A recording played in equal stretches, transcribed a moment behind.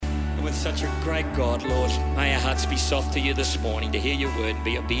with such a great God, Lord. May our hearts be soft to you this morning to hear your word and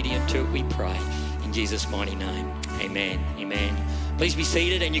be obedient to it, we pray. In Jesus' mighty name, amen, amen. Please be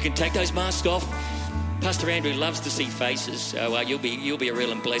seated and you can take those masks off. Pastor Andrew loves to see faces, so you'll be a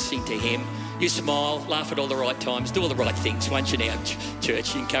real blessing to him. You smile, laugh at all the right times, do all the right things, won't you now,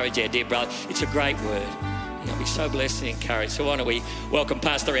 church? Encourage our dear brother. It's a great word. You'll be so blessed and encouraged. So why don't we welcome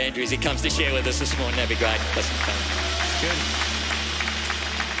Pastor Andrew as he comes to share with us this morning. That'd be great. Bless him. Good.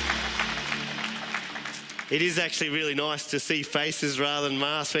 It is actually really nice to see faces rather than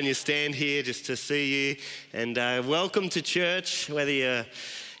masks when you stand here, just to see you. And welcome to church, whether you're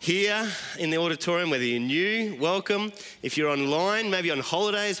here in the auditorium, whether you're new, welcome. If you're online, maybe on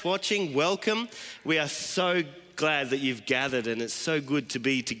holidays watching, welcome. We are so glad that you've gathered, and it's so good to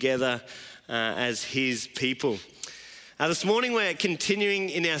be together as his people. This morning we're continuing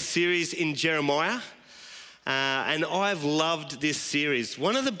in our series in Jeremiah. And I've loved this series.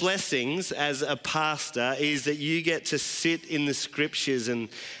 One of the blessings as a pastor is that you get to sit in the scriptures and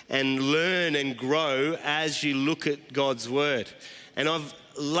learn and grow as you look at God's word. And I've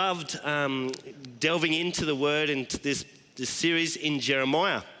loved delving into the word and this series in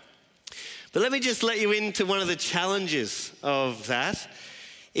Jeremiah. But let me just let you into one of the challenges of that,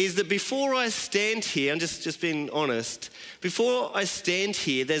 is that before I stand here, I'm just being honest, before I stand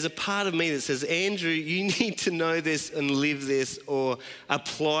here, there's a part of me that says, Andrew, you need to know this and live this or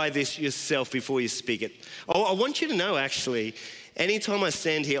apply this yourself before you speak it. I want you to know, actually, anytime I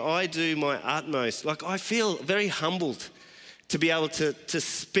stand here, I do my utmost. Like, I feel very humbled to be able to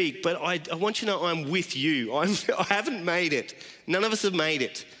speak, but I want you to know I'm with you. I haven't made it. None of us have made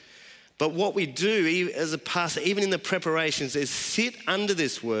it. But what we do as a pastor, even in the preparations, is sit under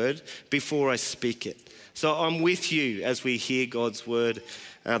this word before I speak it. So I'm with you as we hear God's word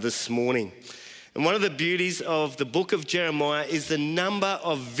this morning. And one of the beauties of the book of Jeremiah is the number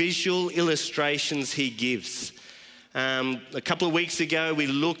of visual illustrations he gives. A couple of weeks ago, we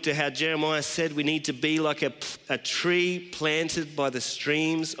looked at how Jeremiah said we need to be like a tree planted by the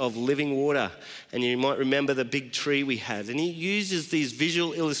streams of living water. And you might remember the big tree we had. And he uses these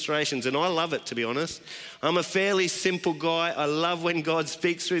visual illustrations, and I love it, to be honest. I'm a fairly simple guy. I love when God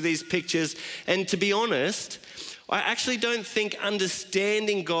speaks through these pictures. And to be honest, I actually don't think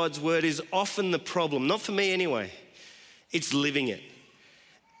understanding God's word is often the problem. Not for me anyway. It's living it.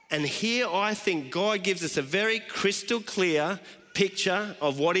 And here I think God gives us a very crystal clear picture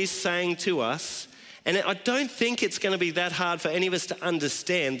of what he's saying to us. And I don't think it's going to be that hard for any of us to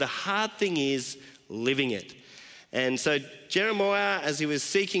understand. The hard thing is living it. And so Jeremiah, as he was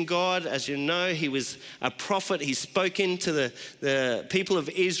seeking God, as you know, he was a prophet. He spoke into the people of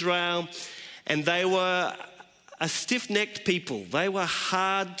Israel, and they were a stiff-necked people. They were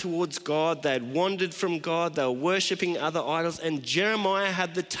hard towards God. They had wandered from God. They were worshipping other idols. And Jeremiah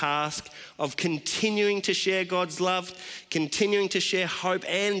had the task of continuing to share God's love, continuing to share hope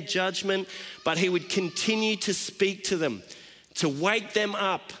and judgment, but he would continue to speak to them, to wake them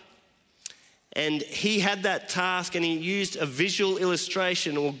up. And he had that task, and he used a visual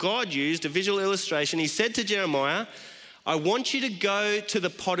illustration, or God used a visual illustration. He said to Jeremiah, I want you to go to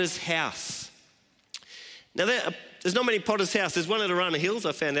the potter's house. Now, there's not many potter's house. There's one at Arana Hills,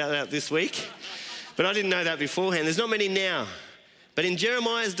 I found out this week. But I didn't know that beforehand. There's not many now. But in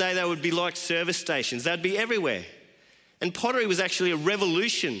Jeremiah's day, they would be like service stations. They'd be everywhere. And pottery was actually a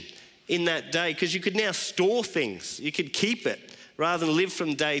revolution in that day, because you could now store things. You could keep it rather than live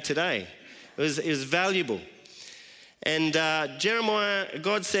from day to day. It was valuable. And Jeremiah,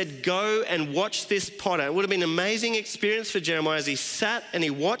 God said, go and watch this potter. It would have been an amazing experience for Jeremiah as he sat and he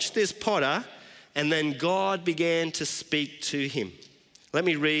watched this potter. And then God began to speak to him. Let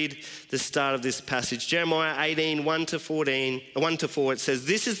me read the start of this passage. Jeremiah 18, 1 to 4, it says,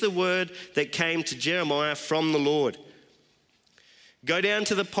 this is the word that came to Jeremiah from the Lord. Go down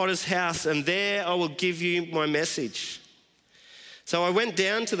to the potter's house, and there I will give you my message. So I went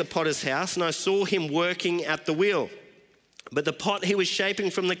down to the potter's house, and I saw him working at the wheel. But the pot he was shaping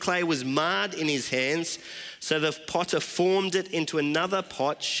from the clay was marred in his hands, so the potter formed it into another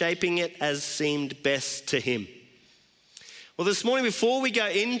pot, shaping it as seemed best to him. Well, this morning, before we go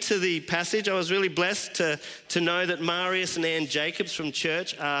into the passage, I was really blessed to know that Marius and Ann Jacobs from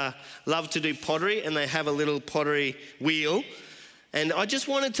church love to do pottery, and they have a little pottery wheel. And I just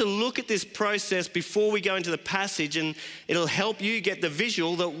wanted to look at this process before we go into the passage, and it'll help you get the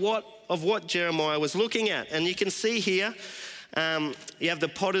visual of what Jeremiah was looking at. And you can see here, you have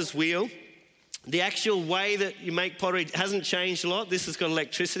the potter's wheel. The actual way that you make pottery hasn't changed a lot. This has got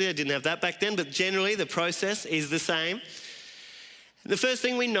electricity. I didn't have that back then, but generally the process is the same. The first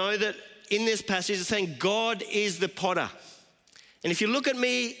thing we know that in this passage is saying God is the potter. And if you look at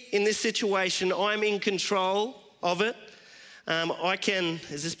me in this situation, I'm in control of it.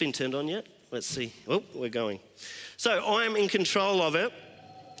 Has this been turned on yet? Let's see. Oh, we're going. So I'm in control of it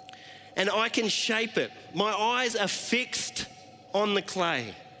and I can shape it. My eyes are fixed on the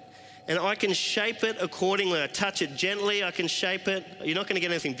clay and I can shape it accordingly. I touch it gently, I can shape it. You're not going to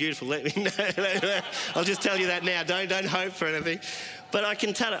get anything beautiful, let me know. I'll just tell you that now. Don't hope for anything. But I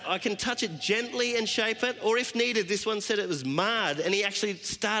can touch it gently and shape it. Or if needed, this one said it was marred and he actually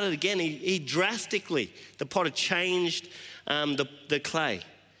started again. He drastically, the potter changed the clay.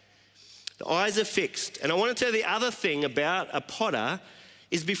 The eyes are fixed. And I want to tell you the other thing about a potter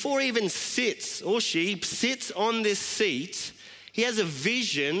is before he even sits or she sits on this seat, he has a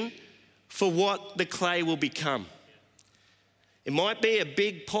vision for what the clay will become. It might be a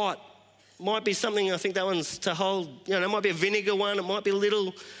big pot. Might be something, I think that one's to hold, it might be a vinegar one, it might be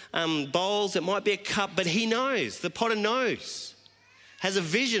little bowls, it might be a cup, but he knows, the potter knows, has a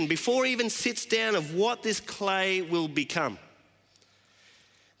vision before he even sits down of what this clay will become.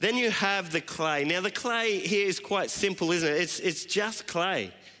 Then you have the clay. Now the clay here is quite simple, isn't it? It's just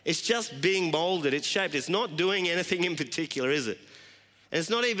clay. It's just being molded, it's shaped. It's not doing anything in particular, is it? And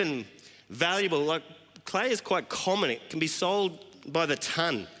it's not even valuable. Like clay is quite common. It can be sold by the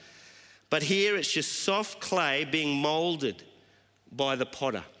ton. But here it's just soft clay being molded by the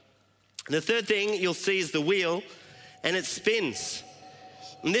potter. And the third thing you'll see is the wheel, and it spins.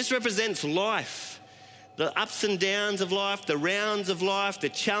 And this represents life, the ups and downs of life, the rounds of life, the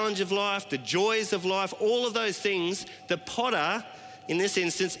challenge of life, the joys of life, all of those things. The potter, in this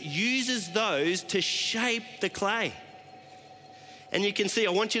instance, uses those to shape the clay. And you can see,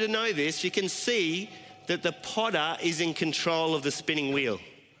 I want you to know this, you can see that the potter is in control of the spinning wheel.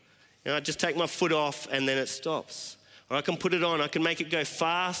 I just take my foot off and then it stops. Or I can put it on, I can make it go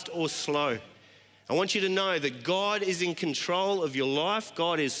fast or slow. I want you to know that God is in control of your life.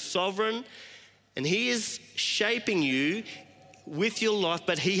 God is sovereign and he is shaping you with your life,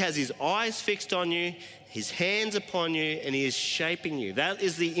 but he has his eyes fixed on you, his hands upon you, and he is shaping you. That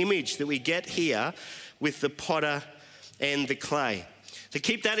is the image that we get here with the potter and the clay. So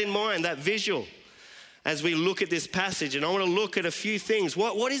keep that in mind, that visual, as we look at this passage. And I want to look at a few things.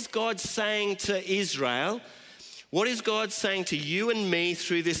 What is God saying to Israel? What is God saying to you and me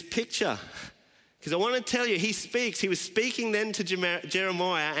through this picture? Because I want to tell you, he speaks. He was speaking then to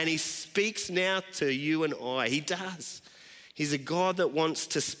Jeremiah, and he speaks now to you and I. He does. He's a God that wants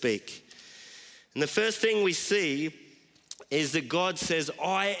to speak. And the first thing we see is that God says,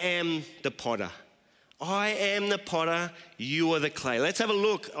 I am the potter. I am the potter, you are the clay. Let's have a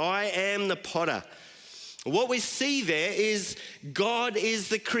look. I am the potter. What we see there is God is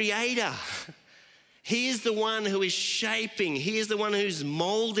the creator. He is the one who is shaping. He is the one who's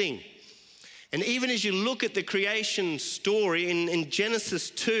molding. And even as you look at the creation story in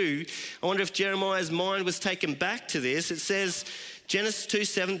Genesis 2, I wonder if Jeremiah's mind was taken back to this. It says, Genesis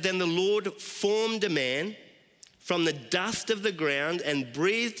 2:7, then the Lord formed a man from the dust of the ground and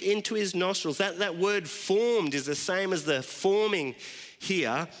breathed into his nostrils. That word formed is the same as the forming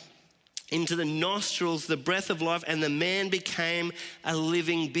here. Into the nostrils, the breath of life, and the man became a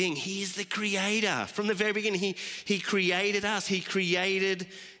living being. He is the creator. From the very beginning, he created us. He created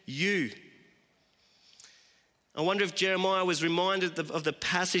you. I wonder if Jeremiah was reminded of the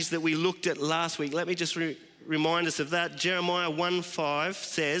passage that we looked at last week. Let me just remind us of that. Jeremiah 1:5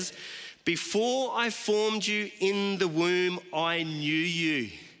 says, before I formed you in the womb, I knew you.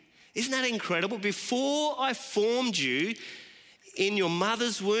 Isn't that incredible? Before I formed you in your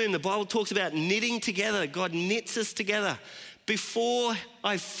mother's womb, the Bible talks about knitting together. God knits us together. Before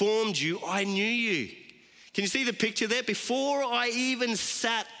I formed you, I knew you. Can you see the picture there? Before I even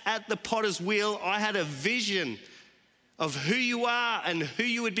sat at the potter's wheel, I had a vision of who you are and who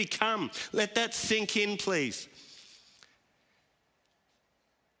you would become. Let that sink in, please.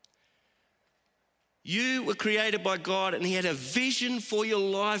 You were created by God and he had a vision for your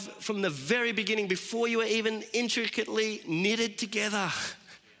life from the very beginning, before you were even intricately knitted together.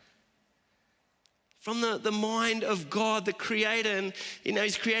 From the mind of God, the creator. And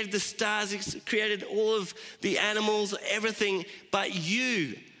he's created the stars, he's created all of the animals, everything. But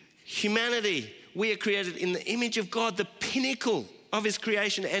you, humanity, we are created in the image of God, the pinnacle of his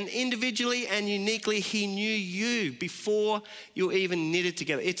creation. And individually and uniquely, he knew you before you were even knitted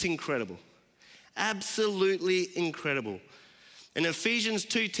together. It's incredible. Absolutely incredible. In Ephesians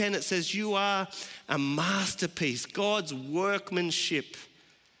 2:10 it says, you are a masterpiece, God's workmanship,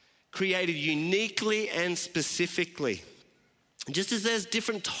 created uniquely and specifically. Just as there's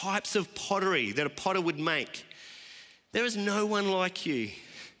different types of pottery that a potter would make, there is no one like you.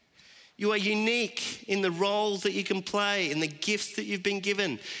 You are unique in the roles that you can play, in the gifts that you've been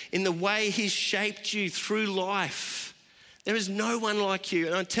given, in the way He's shaped you through life. There is no one like you.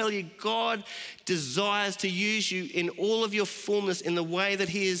 And I tell you, God desires to use you in all of your fullness in the way that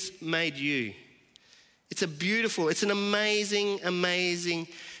He has made you. It's an amazing, amazing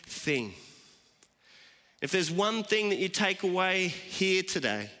thing. If there's one thing that you take away here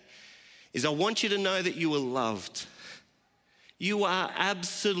today, is I want you to know that you are loved. You are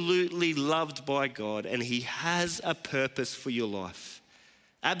absolutely loved by God, and He has a purpose for your life.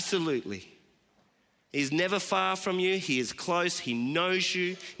 Absolutely. He's never far from you. He is close. He knows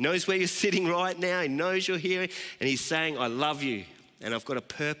you, knows where you're sitting right now. He knows you're here, and He's saying, I love you, and I've got a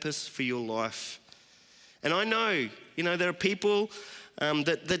purpose for your life. And I know, there are people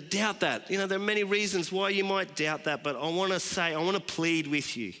that doubt that. There are many reasons why you might doubt that, but I want to plead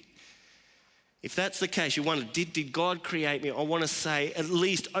with you. If that's the case, you wonder, did God create me? I want to say, at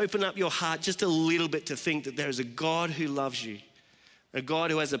least open up your heart just a little bit to think that there is a God who loves you, a God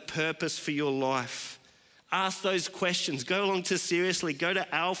who has a purpose for your life. Ask those questions. Go along to Seriously. Go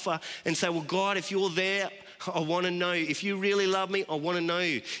to Alpha and say, well, God, if you're there, I want to know you. If you really love me, I want to know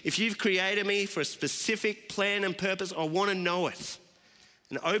you. If you've created me for a specific plan and purpose, I want to know it.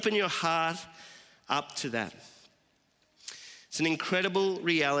 And open your heart up to that. It's an incredible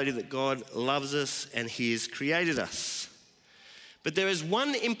reality that God loves us and He has created us. But there is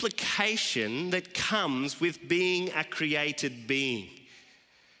one implication that comes with being a created being.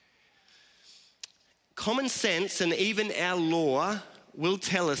 Common sense and even our law will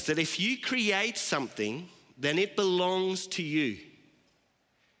tell us that if you create something, then it belongs to you.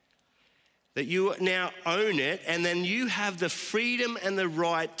 That you now own it, and then you have the freedom and the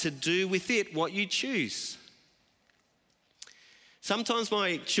right to do with it what you choose. Sometimes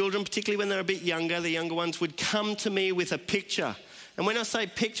my children, particularly when they're a bit younger, the younger ones, would come to me with a picture. And when I say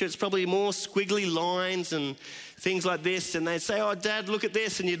picture, it's probably more squiggly lines and things like this. And they'd say, oh, Dad, look at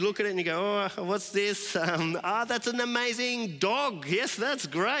this. And you'd look at it and you go, oh, what's this? That's an amazing dog. Yes, that's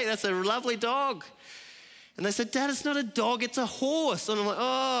great. That's a lovely dog. And they said, Dad, it's not a dog, it's a horse. And I'm like,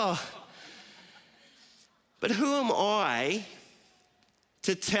 oh. But who am I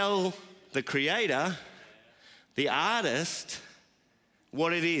to tell the creator, the artist,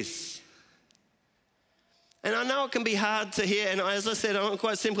 what it is? And I know it can be hard to hear, and as I said, I'm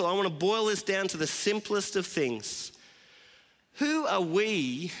quite simple. I want to boil this down to the simplest of things. Who are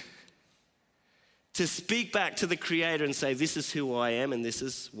we to speak back to the Creator and say, this is who I am and this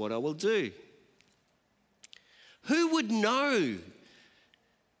is what I will do? Who would know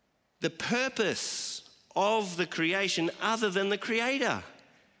the purpose of the creation other than the Creator?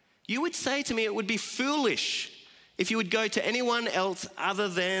 You would say to me it would be foolish if you would go to anyone else other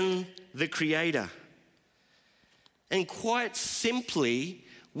than the Creator. And quite simply,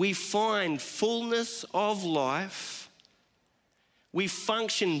 we find fullness of life. We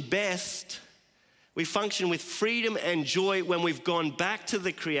function best. We function with freedom and joy when we've gone back to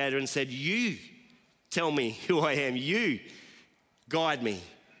the Creator and said, you tell me who I am. You guide me.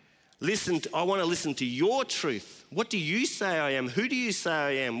 I want to listen to your truth. What do you say I am? Who do you say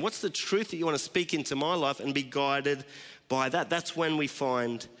I am? What's the truth that you want to speak into my life, and be guided by that? That's when we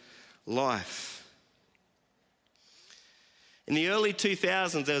find life. In the early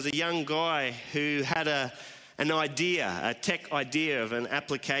 2000s, there was a young guy who had an idea, a tech idea of an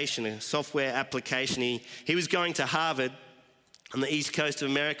application, a software application. He was going to Harvard on the east coast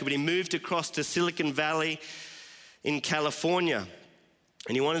of America, but he moved across to Silicon Valley in California.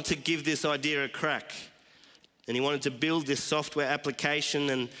 And he wanted to give this idea a crack. And he wanted to build this software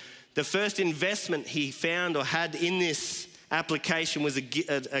application. And the first investment he found or had in this application was a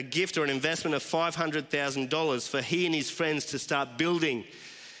gift or an investment of $500,000 for he and his friends to start building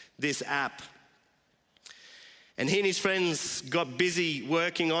this app. And he and his friends got busy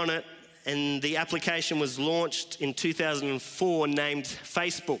working on it, and the application was launched in 2004, named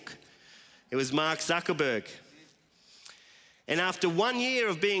Facebook. It was Mark Zuckerberg. And after 1 year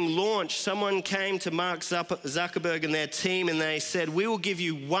of being launched, someone came to Mark Zuckerberg and their team, and they said, we will give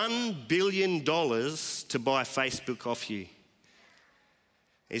you $1 billion to buy Facebook off you.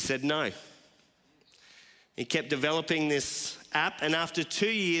 He said no. He kept developing this app, and after 2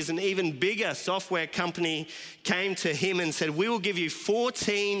 years, an even bigger software company came to him and said, we will give you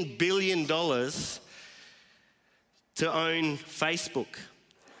 $14 billion to own Facebook.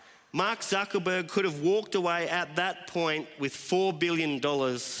 Mark Zuckerberg could have walked away at that point with $4 billion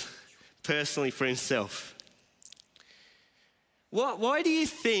personally for himself. Why do you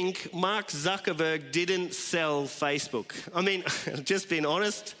think Mark Zuckerberg didn't sell Facebook? I mean, just being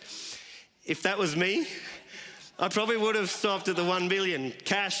honest, if that was me, I probably would have stopped at the $1 billion,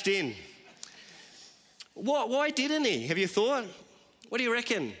 cashed in, Why didn't he? Have you thought? What do you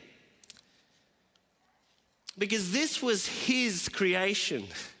reckon? Because this was his creation.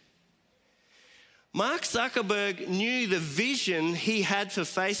 Mark Zuckerberg knew the vision he had for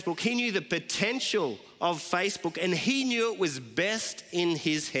Facebook. He knew the potential of Facebook, and he knew it was best in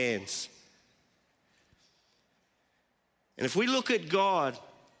his hands. And if we look at God,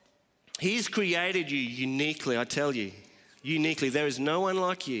 he's created you uniquely, I tell you. Uniquely. There is no one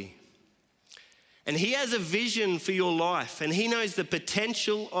like you. And he has a vision for your life, and he knows the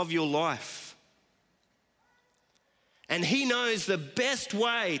potential of your life. And he knows the best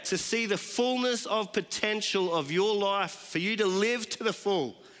way to see the fullness of potential of your life, for you to live to the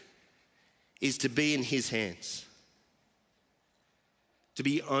full, is to be in his hands. To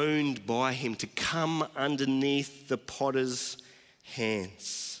be owned by him, to come underneath the potter's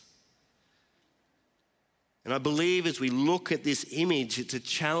hands. And I believe as we look at this image, it's a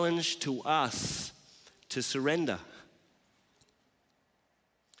challenge to us to surrender.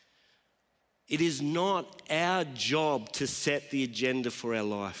 It is not our job to set the agenda for our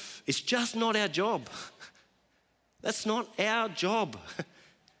life. It's just not our job. That's not our job.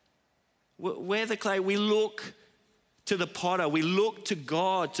 We're the clay. We look to the potter. We look to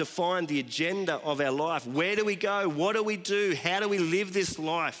God to find the agenda of our life. Where do we go? What do we do? How do we live this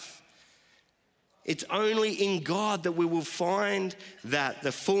life? It's only in God that we will find that,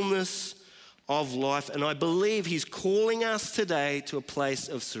 the fullness of life. And I believe he's calling us today to a place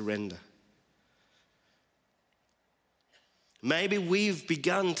of surrender. Maybe we've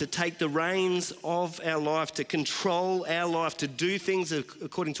begun to take the reins of our life, to control our life, to do things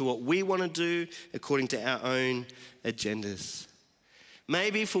according to what we want to do, according to our own agendas.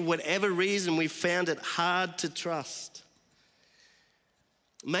 Maybe for whatever reason we've found it hard to trust.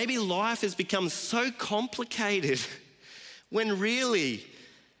 Maybe life has become so complicated when really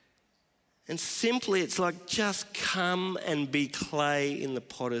and simply it's like, just come and be clay in the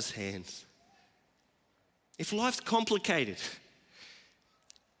potter's hands. If life's complicated,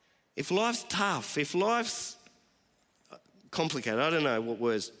 if life's tough, if life's complicated, I don't know what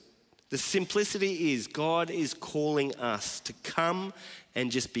words, the simplicity is God is calling us to come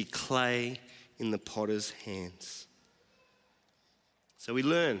and just be clay in the potter's hands. So we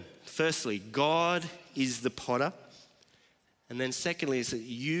learn, firstly, God is the potter. And then secondly, is that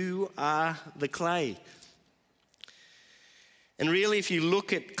you are the clay. And really, if you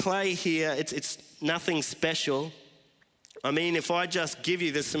look at clay here, it's nothing special. I mean, if I just give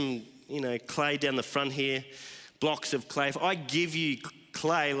you, there's some, clay down the front here, blocks of clay. If I give you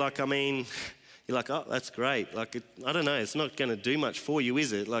clay, you're like, oh, that's great. I don't know, it's not going to do much for you,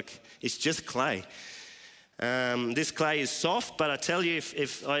 is it? It's just clay. This clay is soft, but I tell you,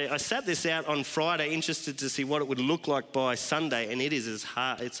 if I sat this out on Friday, interested to see what it would look like by Sunday, and it is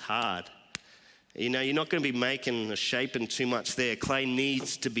it's hard. You're not going to be making or shaping too much there. Clay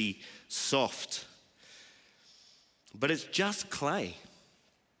needs to be soft. But it's just clay.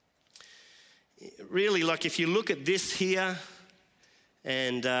 Really, if you look at this here,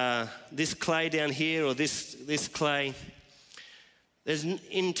 and this clay down here, or this clay,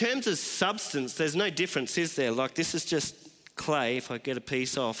 in terms of substance, there's no difference, is there? This is just clay. If I get a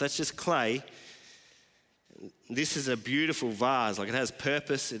piece off, that's just clay. This is a beautiful vase. It has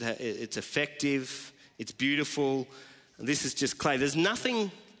purpose. It's effective. It's beautiful. This is just clay. There's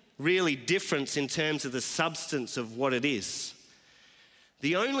nothing really different in terms of the substance of what it is.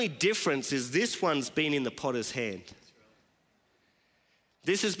 The only difference is this one's been in the potter's hand.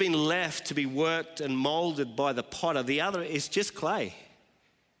 This has been left to be worked and molded by the potter. The other is just clay.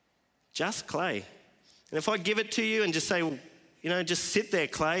 Just clay. And if I give it to you and just say, just sit there,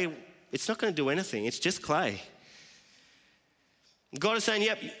 clay, it's not going to do anything. It's just clay. God is saying,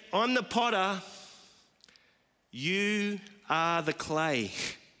 yep, I'm the potter. You are the clay.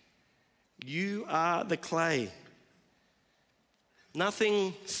 You are the clay.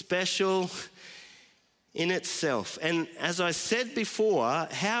 Nothing special in itself. And as I said before,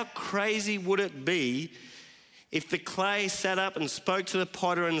 how crazy would it be if the clay sat up and spoke to the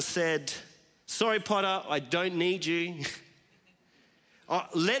potter and said, sorry, potter, I don't need you.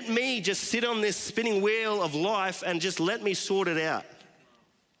 Let me just sit on this spinning wheel of life and just let me sort it out.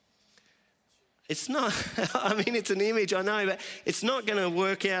 It's not, it's an image, I know, but it's not going to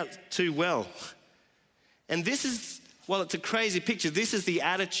work out too well. And this is, well, it's a crazy picture. This is the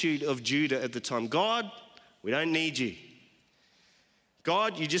attitude of Judah at the time. God, we don't need you.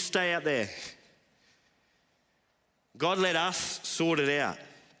 God, you just stay out there. God, let us sort it out.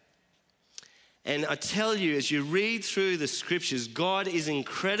 And I tell you, as you read through the scriptures, God is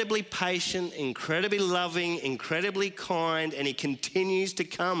incredibly patient, incredibly loving, incredibly kind, and he continues to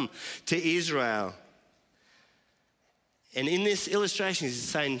come to Israel And in this illustration, he's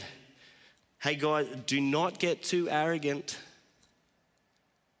saying, hey guys, do not get too arrogant.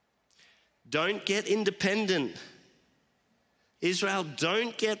 Don't get independent. Israel,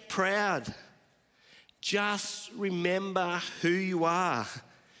 don't get proud. Just remember who you are.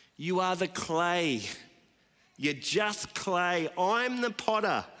 You are the clay. You're just clay. I'm the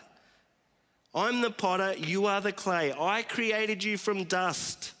potter. I'm the potter. You are the clay. I created you from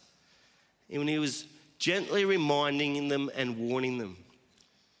dust. And when he was gently reminding them and warning them.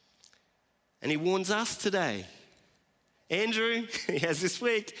 And he warns us today. Andrew, he has this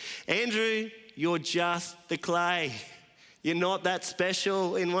week, Andrew, you're just the clay. You're not that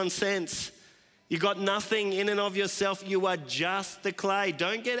special in one sense. You got nothing in and of yourself. You are just the clay.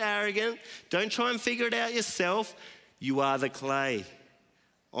 Don't get arrogant. Don't try and figure it out yourself. You are the clay.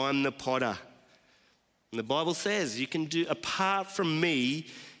 I'm the potter. And the Bible says you can do, apart from me,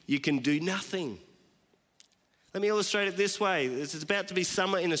 you can do nothing. Let me illustrate it this way. It's about to be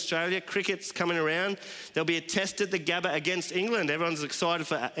summer in Australia. Cricket's coming around. There'll be a test at the Gabba against England. Everyone's excited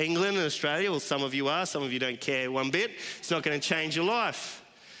for England and Australia. Well, some of you are. Some of you don't care one bit. It's not going to change your life.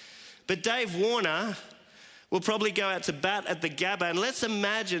 But Dave Warner will probably go out to bat at the Gabba. And let's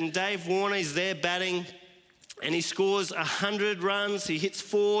imagine Dave Warner is there batting and he scores 100 runs. He hits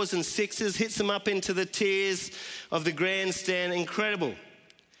 4s and 6s, hits them up into the tiers of the grandstand. Incredible.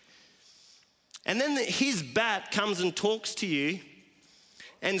 And then his bat comes and talks to you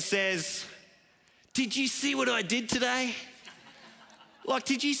and says, did you see what I did today? Like,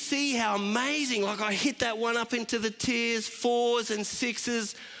 did you see how amazing? Like, I hit that one up into the tiers, 4s and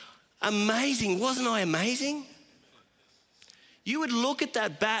 6s. Amazing. Wasn't I amazing? You would look at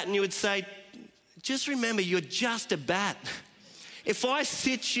that bat and you would say, just remember, you're just a bat. If I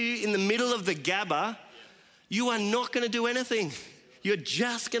sit you in the middle of the Gabba, you are not going to do anything. You're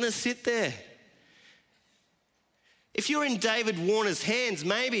just going to sit there. If you're in David Warner's hands,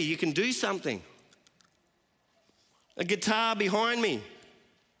 maybe you can do something. A guitar behind me.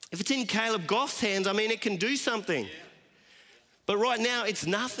 If it's in Caleb Goff's hands, I mean, it can do something. But right now, it's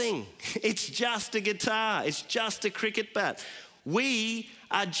nothing. It's just a guitar. It's just a cricket bat. We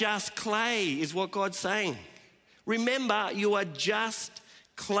are just clay, is what God's saying. Remember, you are just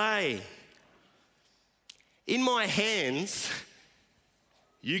clay. In my hands,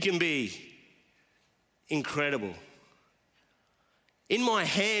 you can be incredible. In my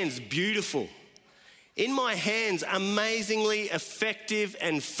hands, beautiful. In my hands, amazingly effective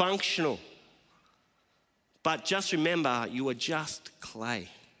and functional. But just remember, you are just clay.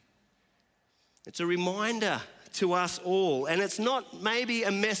 It's a reminder to us all, and it's not maybe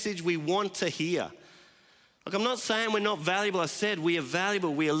a message we want to hear. Like, I'm not saying we're not valuable. I said we are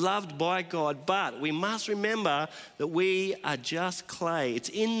valuable. We are loved by God, but we must remember that we are just clay. It's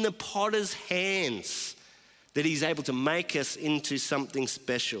in the potter's hands that he's able to make us into something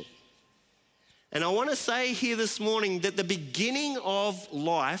special. And I want to say here this morning that the beginning of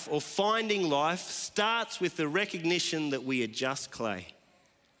life, or finding life, starts with the recognition that we are just clay.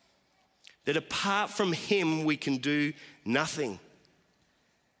 That apart from him, we can do nothing.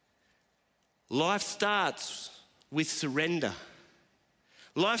 Life starts with surrender.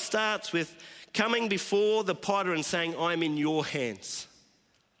 Life starts with coming before the potter and saying, I'm in your hands.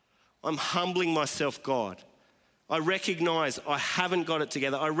 I'm humbling myself, God. I recognize I haven't got it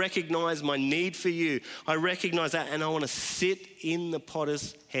together. I recognize my need for you. I recognize that, and I want to sit in the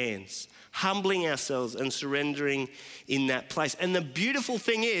potter's hands, humbling ourselves and surrendering in that place. And the beautiful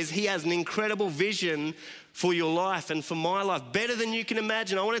thing is, he has an incredible vision for your life and for my life, better than you can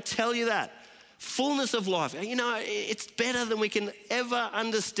imagine. I want to tell you that. Fullness of life. You know, it's better than we can ever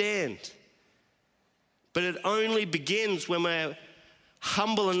understand. But it only begins when we're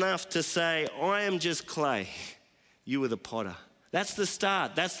humble enough to say, I am just clay. You are the potter. That's the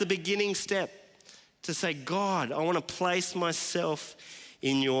start. That's the beginning step. To say, God, I want to place myself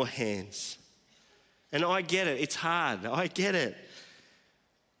in your hands. And I get it. It's hard. I get it.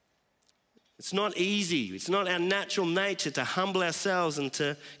 It's not easy. It's not our natural nature to humble ourselves and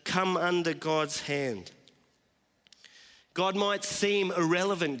to come under God's hand. God might seem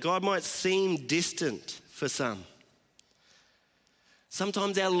irrelevant. God might seem distant for some.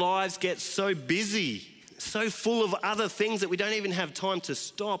 Sometimes our lives get so busy, so full of other things that we don't even have time to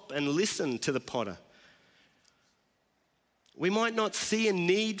stop and listen to the potter. We might not see a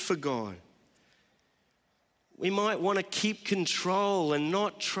need for God. We might want to keep control and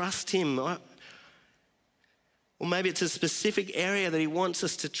not trust him. Or maybe it's a specific area that he wants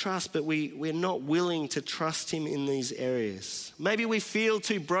us to trust, but we're not willing to trust him in these areas. Maybe we feel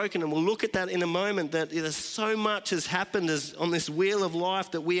too broken, and we'll look at that in a moment, that there's so much has happened on this wheel of life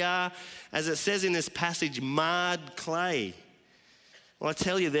that we are, as it says in this passage, marred clay. Well, I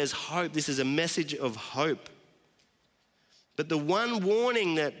tell you, there's hope. This is a message of hope. But the one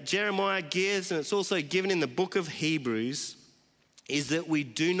warning that Jeremiah gives, and it's also given in the book of Hebrews, is that we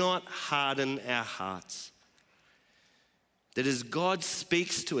do not harden our hearts. That as God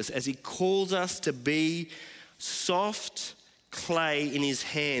speaks to us, as he calls us to be soft clay in his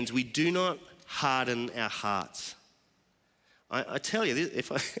hands, we do not harden our hearts. I tell you,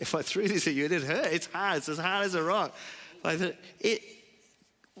 if I threw this at you, it'd hurt. It's hard. It's as hard as a rock. The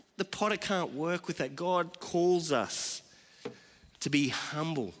potter can't work with that. God calls us to be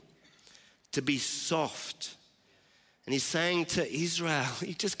humble, to be soft. And he's saying to Israel,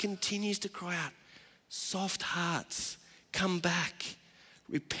 he just continues to cry out, soft hearts. Come back,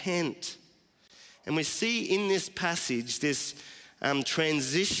 repent. And we see in this passage this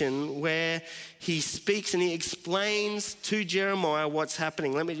transition where he speaks and he explains to Jeremiah what's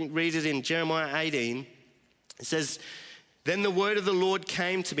happening. Let me read it in Jeremiah 18. It says, then the word of the Lord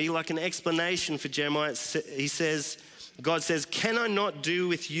came to me, like an explanation for Jeremiah. He says, God says, can I not do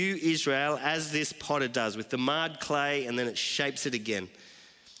with you, Israel, as this potter does, with the marred clay, and then it shapes it again?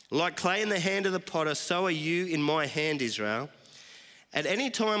 Like clay in the hand of the potter, so are you in my hand, Israel. At any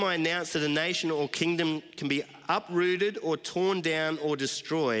time I announce that a nation or kingdom can be uprooted or torn down or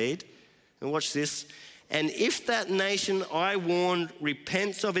destroyed, and watch this, and if that nation I warned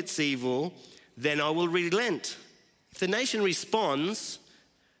repents of its evil, then I will relent. If the nation responds,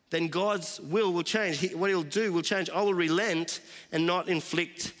 then God's will change. What he'll do will change. I will relent and not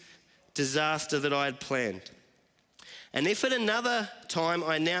inflict disaster that I had planned. And if at another time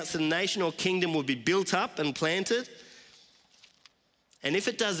I announce that a nation or kingdom will be built up and planted, and if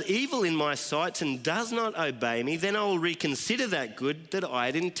it does evil in my sight and does not obey me, then I will reconsider that good that I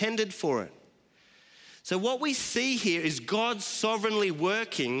had intended for it. So what we see here is God sovereignly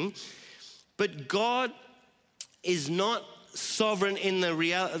working, but God is not sovereign in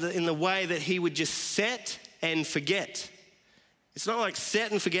the way that he would just set and forget. It's not like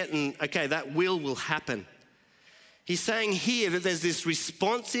set and forget and, okay, that will happen. He's saying here that there's this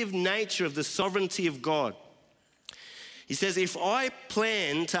responsive nature of the sovereignty of God. He says, if I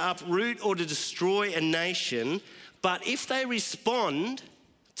plan to uproot or to destroy a nation, but if they respond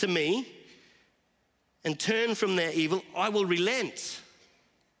to me and turn from their evil, I will relent.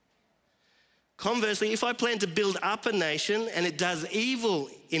 Conversely, if I plan to build up a nation and it does evil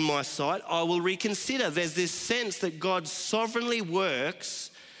in my sight, I will reconsider. There's this sense that God sovereignly works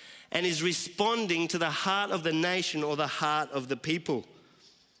and is responding to the heart of the nation or the heart of the people.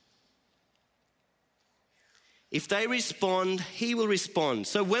 If they respond, he will respond.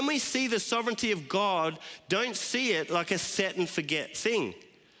 So when we see the sovereignty of God, don't see it like a set and forget thing.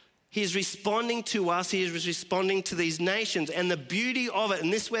 He is responding to us. He is responding to these nations. And the beauty of it,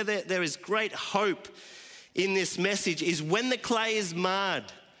 and this is where there is great hope in this message, is when the clay is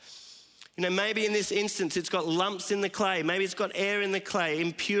marred. You know, maybe in this instance, it's got lumps in the clay. Maybe it's got air in the clay,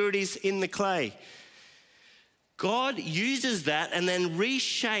 impurities in the clay. God uses that and then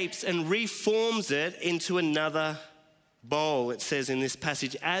reshapes and reforms it into another bowl, it says in this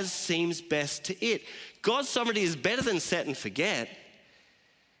passage, as seems best to it. God's sovereignty is better than set and forget.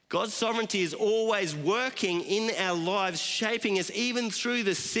 God's sovereignty is always working in our lives, shaping us even through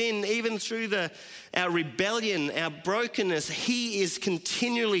the sin, even through our rebellion, our brokenness. He is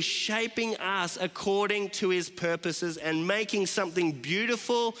continually shaping us according to his purposes and making something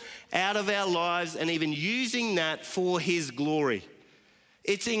beautiful out of our lives and even using that for his glory.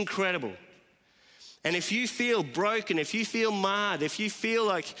 It's incredible. And if you feel broken, if you feel marred, if you feel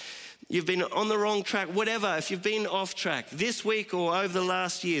like you've been on the wrong track, whatever, if you've been off track this week or over the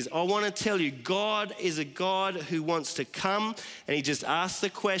last years, I want to tell you, God is a God who wants to come, and he just asks the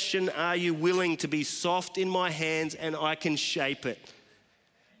question, are you willing to be soft in my hands and I can shape it?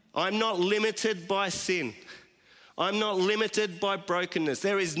 I'm not limited by sin. I'm not limited by brokenness.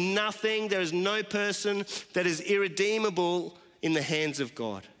 There is no person that is irredeemable in the hands of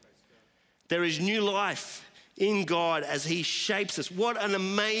God. There is new life in God as he shapes us. What an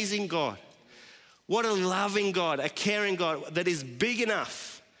amazing God. What a loving God, a caring God that is big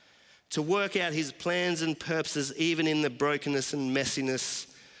enough to work out his plans and purposes even in the brokenness and messiness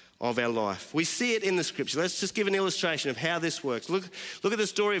of our life. We see it in the scripture. Let's just give an illustration of how this works. Look at the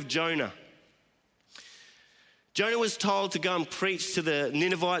story of Jonah. Jonah was told to go and preach to the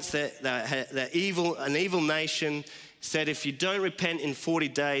Ninevites, an evil nation. Said, if you don't repent in 40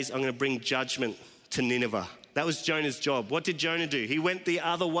 days, I'm going to bring judgment to Nineveh. That was Jonah's job. What did Jonah do? He went the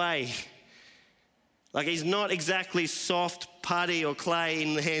other way. Like, he's not exactly soft putty or clay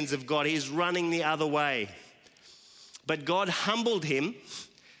in the hands of God. He's running the other way. But God humbled him,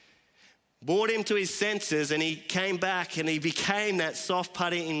 brought him to his senses, and he came back and he became that soft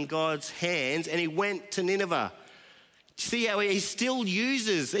putty in God's hands, and he went to Nineveh. See how he still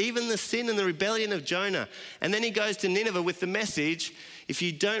uses even the sin and the rebellion of Jonah. And then he goes to Nineveh with the message, if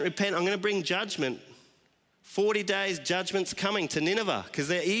you don't repent, I'm going to bring judgment. 40 days judgment's coming to Nineveh because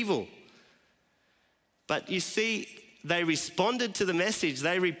they're evil. But you see, they responded to the message,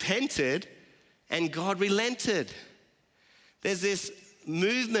 they repented, and God relented. There's this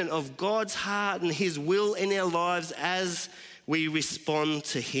movement of God's heart and his will in our lives as we respond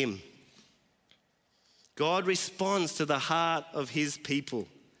to him. God responds to the heart of his people.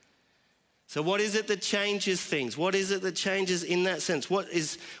 So what is it that changes things? What is it that changes in that sense?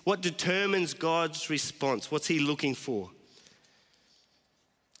 What determines God's response? What's he looking for?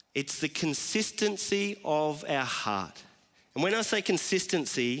 It's the consistency of our heart. And when I say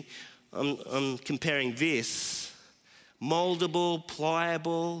consistency, I'm comparing this, moldable,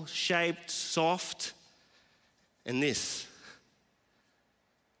 pliable, shaped, soft, and this.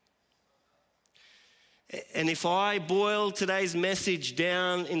 And if I boil today's message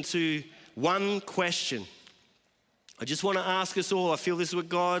down into one question, I just want to ask us all, I feel this is what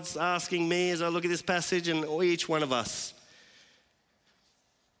God's asking me as I look at this passage and each one of us.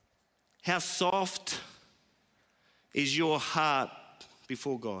 How soft is your heart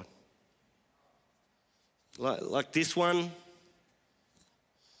before God? Like this one,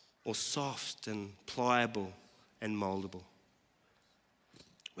 or soft and pliable and moldable?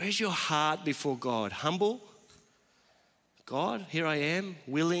 Where's your heart before God? Humble? God, here I am,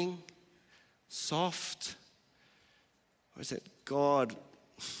 willing, soft? Or is it God,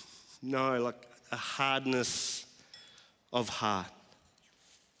 no, like a hardness of heart?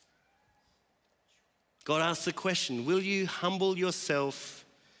 God asks the question, will you humble yourself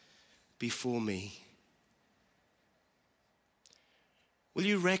before me? Will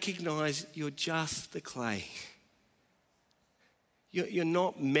you recognize you're just the clay? You're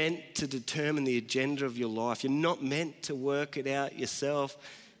not meant to determine the agenda of your life. You're not meant to work it out yourself.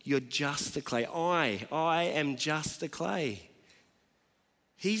 You're just the clay. I am just the clay.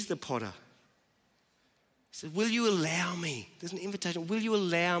 He's the potter. He said, will you allow me? There's an invitation. Will you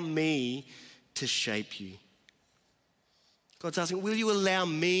allow me to shape you? God's asking, will you allow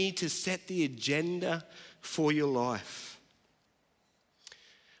me to set the agenda for your life?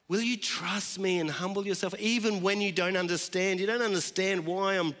 Will you trust me and humble yourself even when you don't understand? You don't understand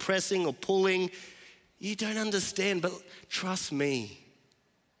why I'm pressing or pulling. You don't understand, but trust me.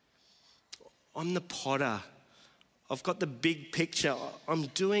 I'm the potter. I've got the big picture. I'm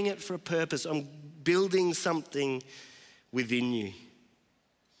doing it for a purpose. I'm building something within you.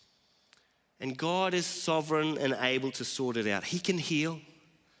 And God is sovereign and able to sort it out. He can heal.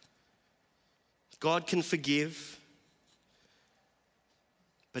 God can forgive.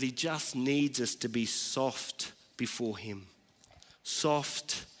 But he just needs us to be soft before him.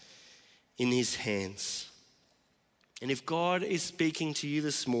 Soft in his hands. And if God is speaking to you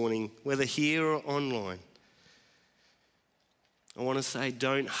this morning, whether here or online, I want to say,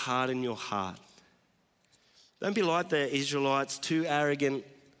 don't harden your heart. Don't be like the Israelites, too arrogant.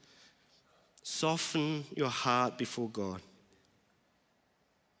 Soften your heart before God.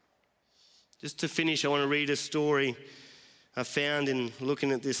 Just to finish, I want to read a story I found in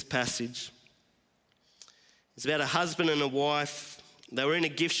looking at this passage. It's about a husband and a wife. They were in a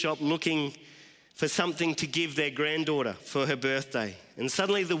gift shop looking for something to give their granddaughter for her birthday. And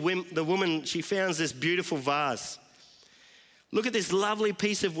suddenly the woman, she found this beautiful vase. Look at this lovely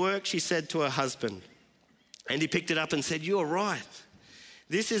piece of work, she said to her husband. And he picked it up and said, you're right.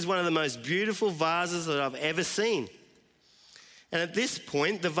 This is one of the most beautiful vases that I've ever seen. And at this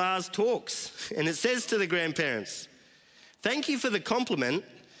point, the vase talks. And it says to the grandparents, thank you for the compliment,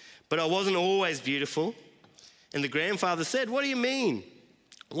 but I wasn't always beautiful. And the grandfather said, what do you mean?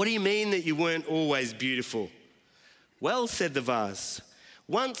 What do you mean that you weren't always beautiful? Well, said the vase,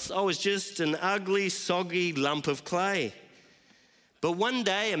 once I was just an ugly, soggy lump of clay. But one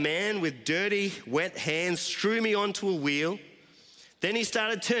day a man with dirty, wet hands threw me onto a wheel. Then he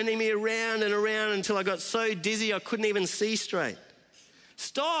started turning me around and around until I got so dizzy I couldn't even see straight.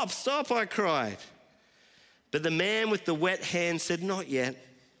 Stop, stop, I cried. But the man with the wet hand said, not yet.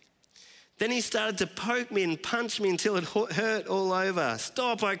 Then he started to poke me and punch me until it hurt all over.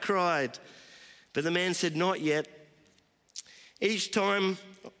 Stop, I cried. But the man said, not yet. Each time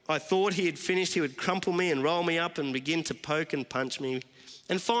I thought he had finished, he would crumple me and roll me up and begin to poke and punch me.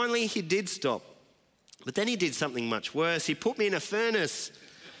 And finally, he did stop. But then he did something much worse. He put me in a furnace.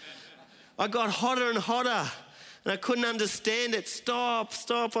 I got hotter and hotter, and I couldn't understand it. Stop,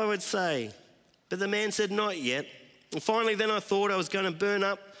 stop, I would say. But the man said, not yet. And finally, then I thought I was going to burn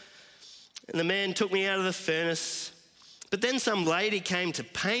up, and the man took me out of the furnace. But then some lady came to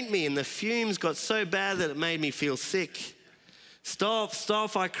paint me, and the fumes got so bad that it made me feel sick. Stop,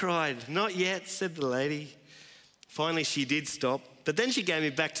 stop, I cried. Not yet, said the lady. Finally, she did stop. But then she gave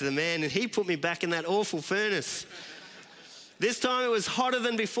me back to the man, and he put me back in that awful furnace. This time it was hotter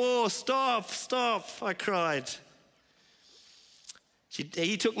than before. Stop, stop, I cried.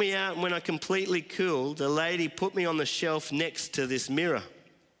 He took me out, and when I completely cooled, the lady put me on the shelf next to this mirror.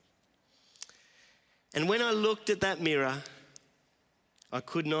 And when I looked at that mirror, I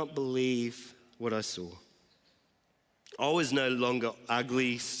could not believe what I saw. I was no longer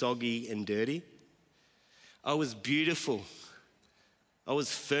ugly, soggy, and dirty. I was beautiful. I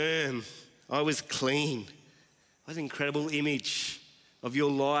was firm. I was clean. What an incredible image of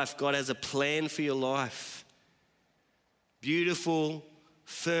your life. God has a plan for your life. Beautiful,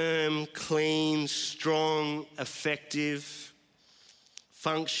 firm, clean, strong, effective,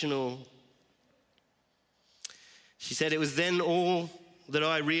 functional. She said, it was then all that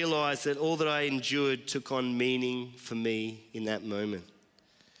I realized that all that I endured took on meaning for me in that moment.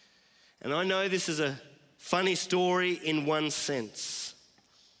 And I know this is a funny story in one sense,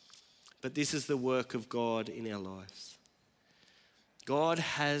 but this is the work of God in our lives. God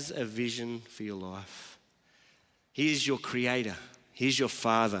has a vision for your life. He is your creator. He's your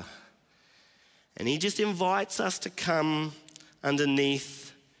father. And he just invites us to come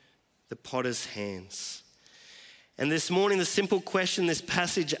underneath the potter's hands. And this morning, the simple question this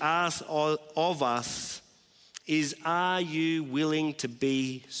passage asks of us is, are you willing to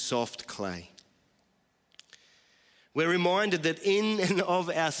be soft clay? We're reminded that in and of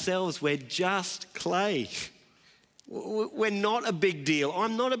ourselves, we're just clay. We're not a big deal.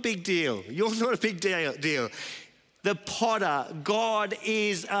 I'm not a big deal. You're not a big deal. The potter, God,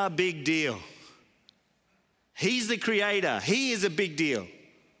 is a big deal. He's the creator. He is a big deal.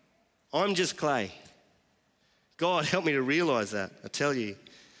 I'm just clay. God, help me to realize that, I tell you.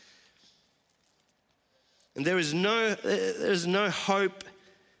 And there is no hope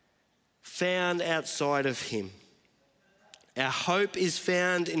found outside of him. Our hope is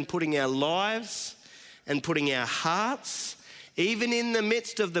found in putting our lives and putting our hearts, even in the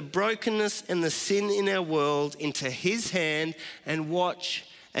midst of the brokenness and the sin in our world, into his hand, and watch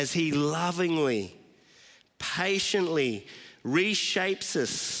as he lovingly, patiently reshapes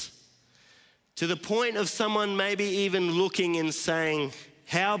us to the point of someone maybe even looking and saying,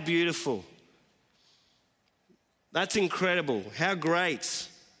 how beautiful. That's incredible. How great.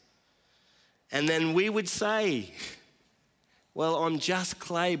 And then we would say, well, I'm just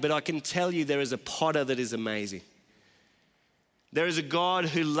clay, but I can tell you there is a potter that is amazing. There is a God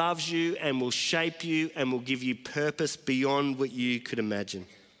who loves you and will shape you and will give you purpose beyond what you could imagine.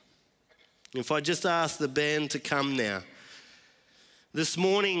 If I just ask the band to come now. This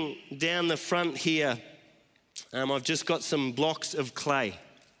morning down the front here, I've just got some blocks of clay.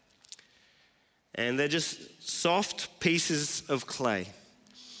 And they're just soft pieces of clay.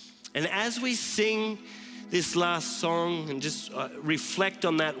 And as we sing this last song and just reflect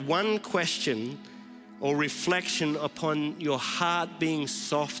on that one question or reflection upon your heart being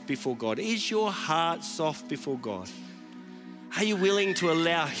soft before God. Is your heart soft before God? Are you willing to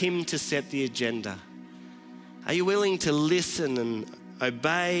allow him to set the agenda? Are you willing to listen and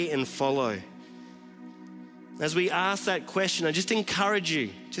obey and follow? As we ask that question, I just encourage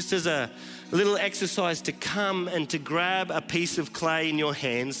you, just as a little exercise, to come and to grab a piece of clay in your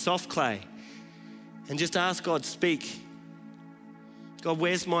hands, soft clay, and just ask God, speak. God,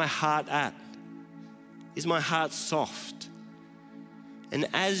 where's my heart at? Is my heart soft? And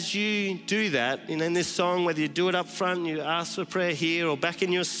as you do that, in this song, whether you do it up front, you ask for prayer here or back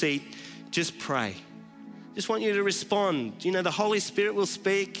in your seat, just pray. Just want you to respond. The Holy Spirit will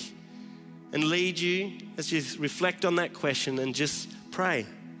speak and lead you as you reflect on that question and just pray.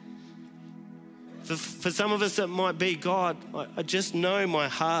 For some of us, it might be, God, I just know my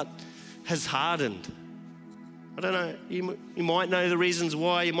heart has hardened. I don't know, you might know the reasons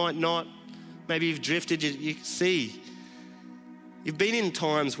why, you might not. Maybe you've drifted, you see. You've been in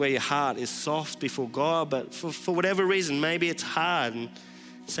times where your heart is soft before God, but for whatever reason, maybe it's hard. And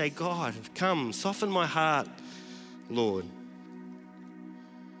say, God, come, soften my heart, Lord.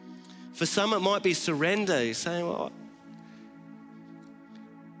 For some, it might be surrender. You're saying, well,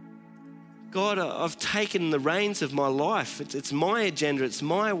 God, I've taken the reins of my life. It's my agenda. It's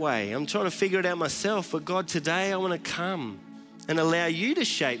my way. I'm trying to figure it out myself. But God, today I want to come and allow you to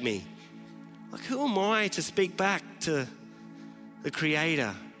shape me. Like, who am I to speak back to the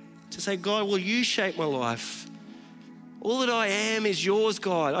Creator? To say, God, will you shape my life? All that I am is yours,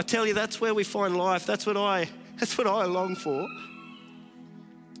 God. I tell you, that's where we find life. That's what I long for.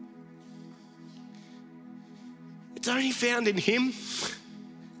 It's only found in Him.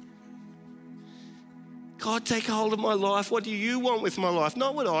 God, take hold of my life. What do you want with my life?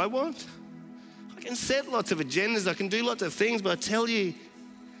 Not what I want. I can set lots of agendas. I can do lots of things, but I tell you,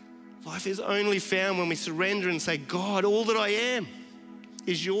 life is only found when we surrender and say, God, all that I am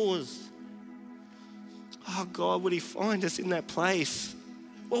is yours. Oh, God, would He find us in that place?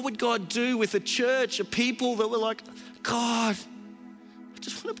 What would God do with a church of people that were like, God, I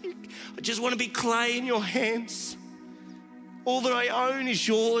just want to be clay in your hands. All that I own is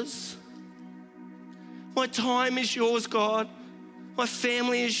yours. My time is yours, God. My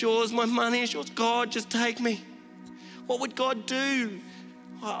family is yours. My money is yours. God, just take me. What would God do?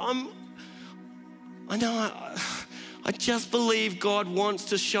 I just believe God wants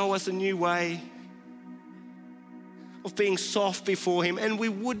to show us a new way of being soft before Him. And we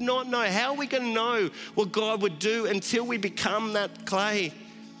would not know. How are we going to know what God would do until we become that clay?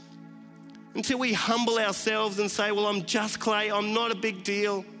 Until we humble ourselves and say, well, I'm just clay. I'm not a big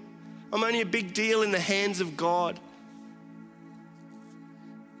deal. I'm only a big deal in the hands of God.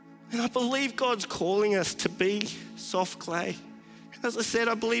 And I believe God's calling us to be soft clay. And as I said,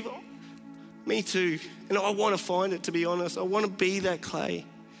 I believe me too. And I want to find it, to be honest. I want to be that clay.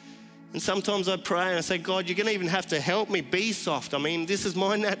 And sometimes I pray and I say, God, you're going to even have to help me be soft. I mean, this is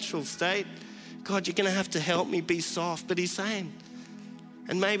my natural state. God, you're going to have to help me be soft. But He's saying,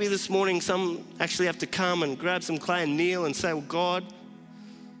 and maybe this morning some actually have to come and grab some clay and kneel and say, well, God,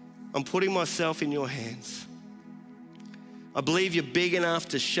 I'm putting myself in your hands. I believe you're big enough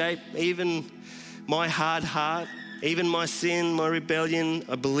to shape even my hard heart, even my sin, my rebellion.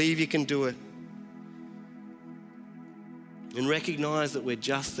 I believe you can do it. And recognize that we're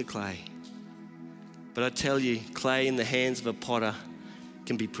just the clay. But I tell you, clay in the hands of a potter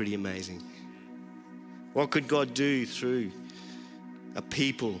can be pretty amazing. What could God do through a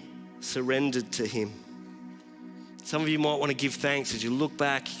people surrendered to Him? Some of you might want to give thanks. As you look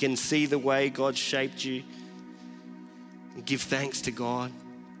back, you can see the way God shaped you. And give thanks to God.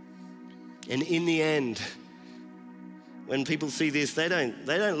 And in the end, when people see this, they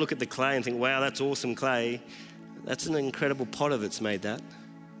don't look at the clay and think, wow, that's awesome clay. That's an incredible potter that's made that.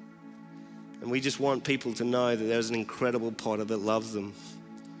 And we just want people to know that there's an incredible potter that loves them,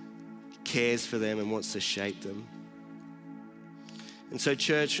 cares for them, and wants to shape them. And so,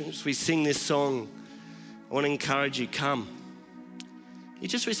 church, as we sing this song, I want to encourage you, come. You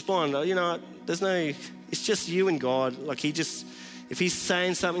just respond. You know, it's just you and God. Like if He's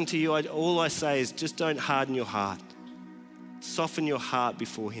saying something to you, all I say is just don't harden your heart. Soften your heart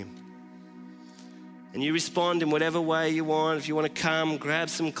before Him. And you respond in whatever way you want. If you want to come, grab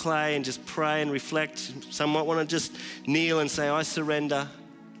some clay and just pray and reflect. Some might want to just kneel and say, I surrender.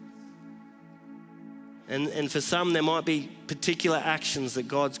 And for some, there might be particular actions that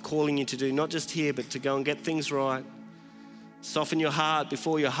God's calling you to do, not just here, but to go and get things right. Soften your heart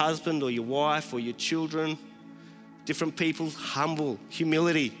before your husband or your wife or your children. Different people, humble,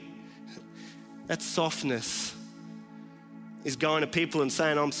 humility. That's softness. Is going to people and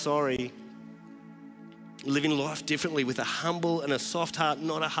saying, I'm sorry. Living life differently with a humble and a soft heart,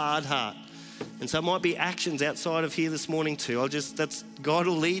 not a hard heart. And so it might be actions outside of here this morning too. God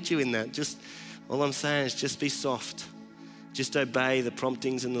will lead you in that. All I'm saying is just be soft. Just obey the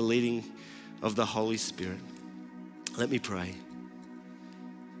promptings and the leading of the Holy Spirit. Let me pray.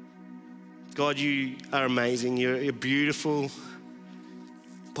 God, you are amazing. You're beautiful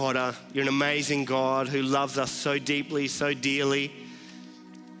potter. You're an amazing God who loves us so deeply, so dearly.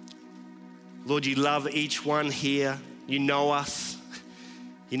 Lord, you love each one here. You know us.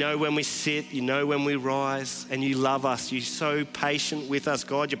 You know when we sit, you know when we rise, and you love us. You're so patient with us,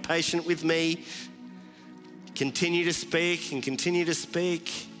 God. You're patient with me. Continue to speak and continue to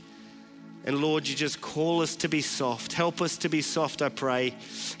speak. And Lord, you just call us to be soft. Help us to be soft, I pray.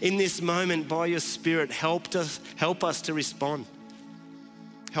 In this moment, by your Spirit, help us to respond.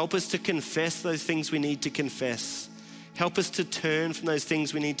 Help us to confess those things we need to confess. Help us to turn from those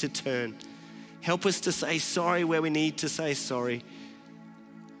things we need to turn. Help us to say sorry where we need to say sorry.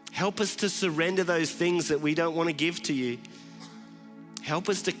 Help us to surrender those things that we don't want to give to you. Help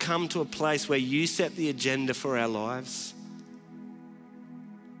us to come to a place where you set the agenda for our lives.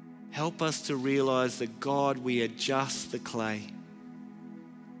 Help us to realize that, God, we are just the clay.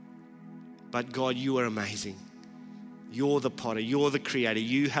 But God, you are amazing. You're the potter. You're the creator.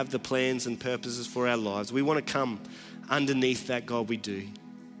 You have the plans and purposes for our lives. We want to come underneath that, God, we do.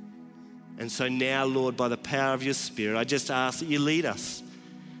 And so now, Lord, by the power of your Spirit, I just ask that you lead us,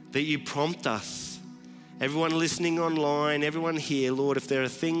 that you prompt us. Everyone listening online, everyone here, Lord, if there are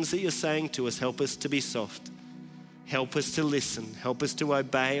things that you're saying to us, help us to be soft. Help us to listen. Help us to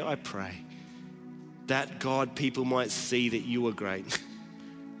obey, I pray. That, God, people might see that you are great,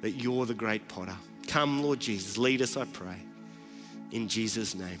 that you're the great potter. Come, Lord Jesus, lead us, I pray. In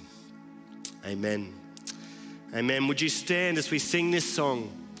Jesus' name, amen. Amen. Would you stand as we sing this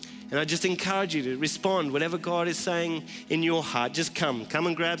song? And I just encourage you to respond. Whatever God is saying in your heart, just come. Come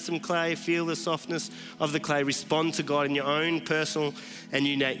and grab some clay. Feel the softness of the clay. Respond to God in your own personal and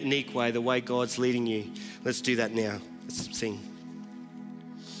unique way, the way God's leading you. Let's do that now. Let's sing.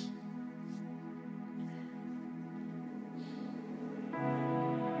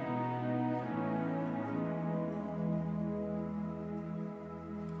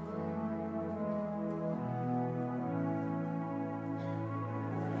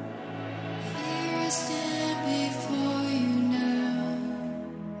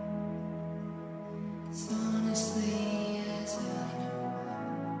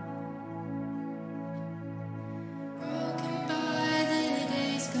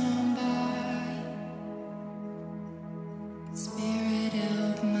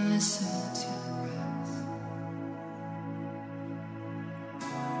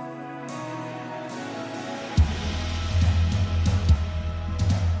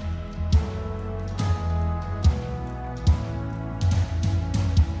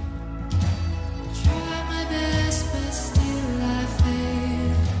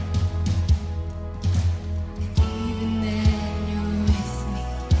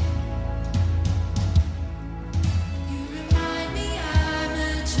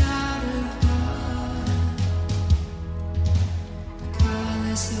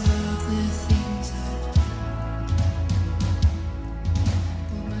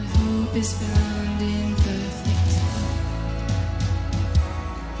 is found in perfect love.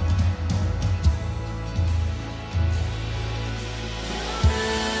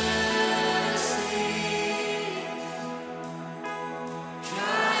 Mercy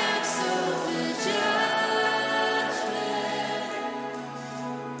triumphs over judgment.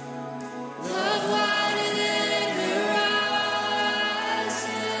 Love wider than horizons,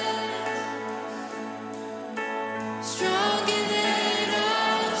 stronger than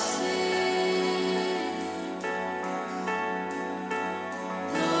all sin.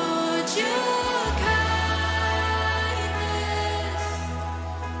 Lord, your kindness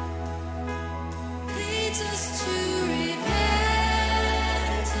leads us to repentance,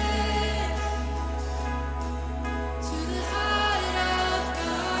 to the heart of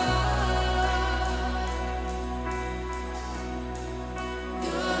God.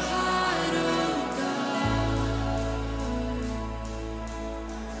 Your heart, oh God,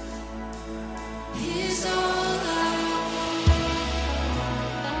 is all I want.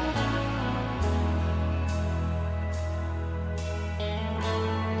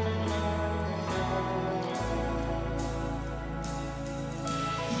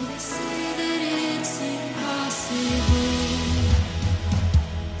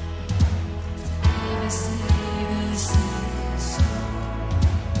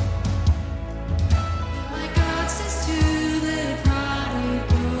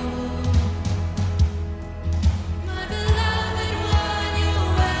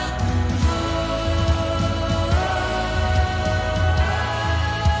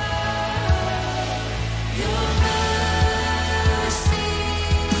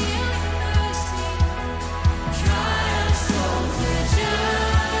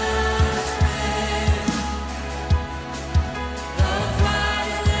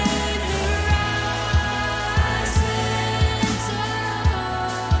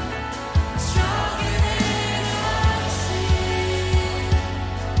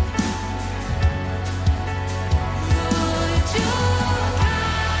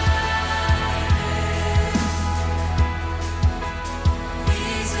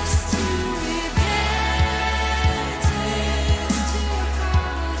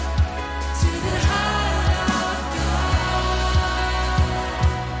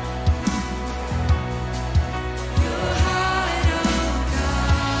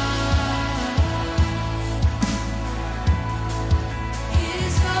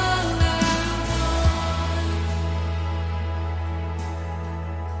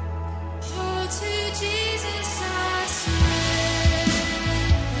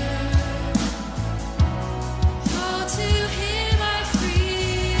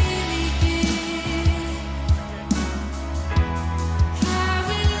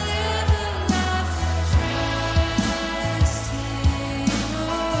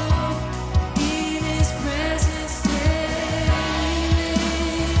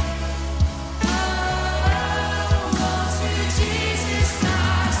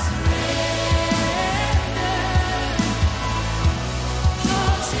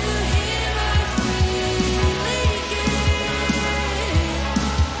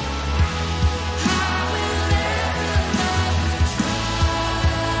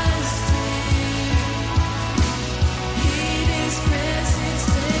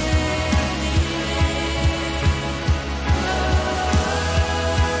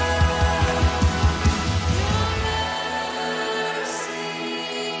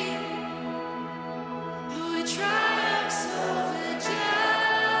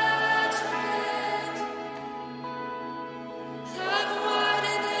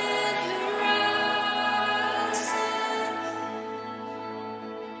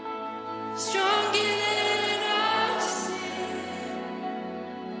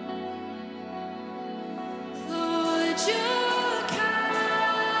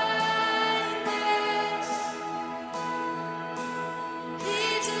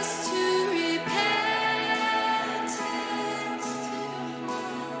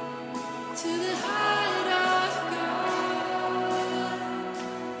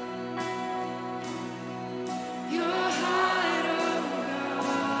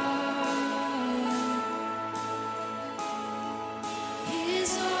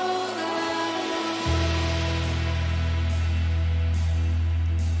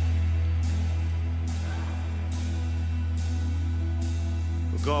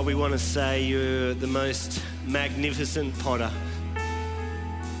 God, we want to say you're the most magnificent potter.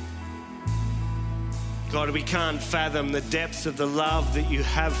 God, we can't fathom the depths of the love that you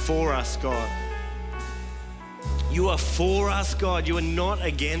have for us, God. You are for us, God. You are not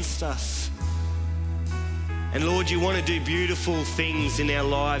against us. And Lord, you want to do beautiful things in our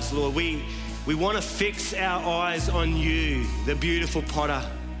lives, Lord. We want to fix our eyes on you, the beautiful potter.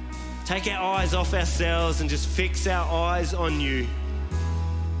 Take our eyes off ourselves and just fix our eyes on you.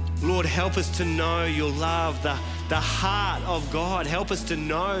 Lord, help us to know your love, the heart of God. Help us to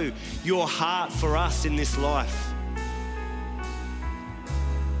know your heart for us in this life.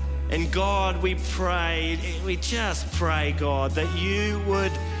 And God, we just pray, God, that you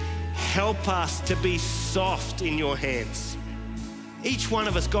would help us to be soft in your hands. Each one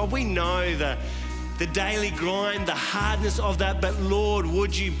of us, God, we know the daily grind, the hardness of that, but Lord,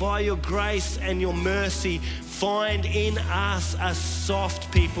 would you, by your grace and your mercy, find in us a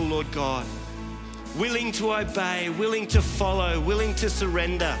soft people, Lord God, willing to obey, willing to follow, willing to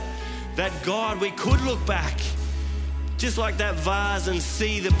surrender, that God, we could look back just like that vase and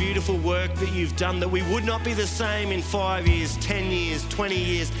see the beautiful work that you've done, that we would not be the same in 5 years, 10 years, 20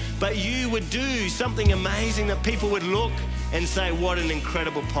 years, but you would do something amazing that people would look and say, what an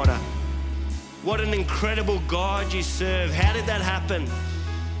incredible potter. What an incredible God you serve. How did that happen?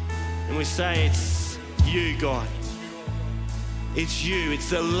 And we say, it's you, God. It's you. It's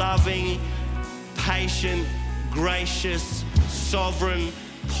the loving, patient, gracious, sovereign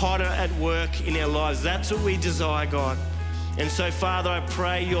potter at work in our lives. That's what we desire, God. And so, Father, I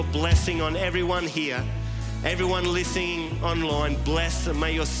pray your blessing on everyone here, everyone listening online. Bless and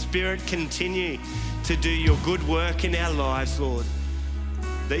may your Spirit continue to do your good work in our lives, Lord.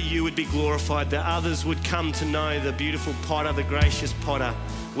 That you would be glorified, that others would come to know the beautiful potter, the gracious potter.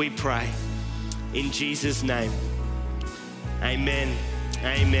 We pray in Jesus' name. Amen.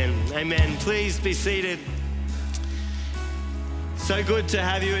 Amen. Amen. Please be seated. So good to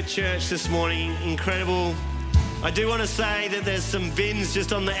have you at church this morning. Incredible. I do want to say that there's some bins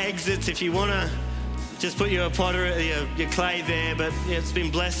just on the exits if you want to just put your clay there. But it's been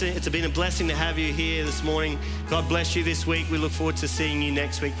a blessing to have you here this morning. God bless you this week. We look forward to seeing you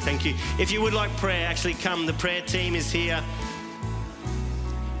next week. Thank you. If you would like prayer, actually come. The prayer team is here.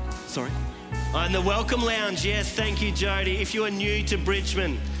 Sorry. And the welcome lounge. Yes, thank you, Jody. If you are new to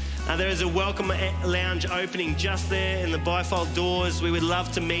Bridgman, there is a welcome lounge opening just there in the bifold doors. We would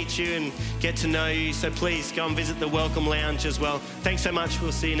love to meet you and get to know you. So please go and visit the welcome lounge as well. Thanks so much.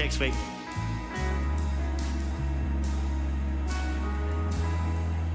 We'll see you next week.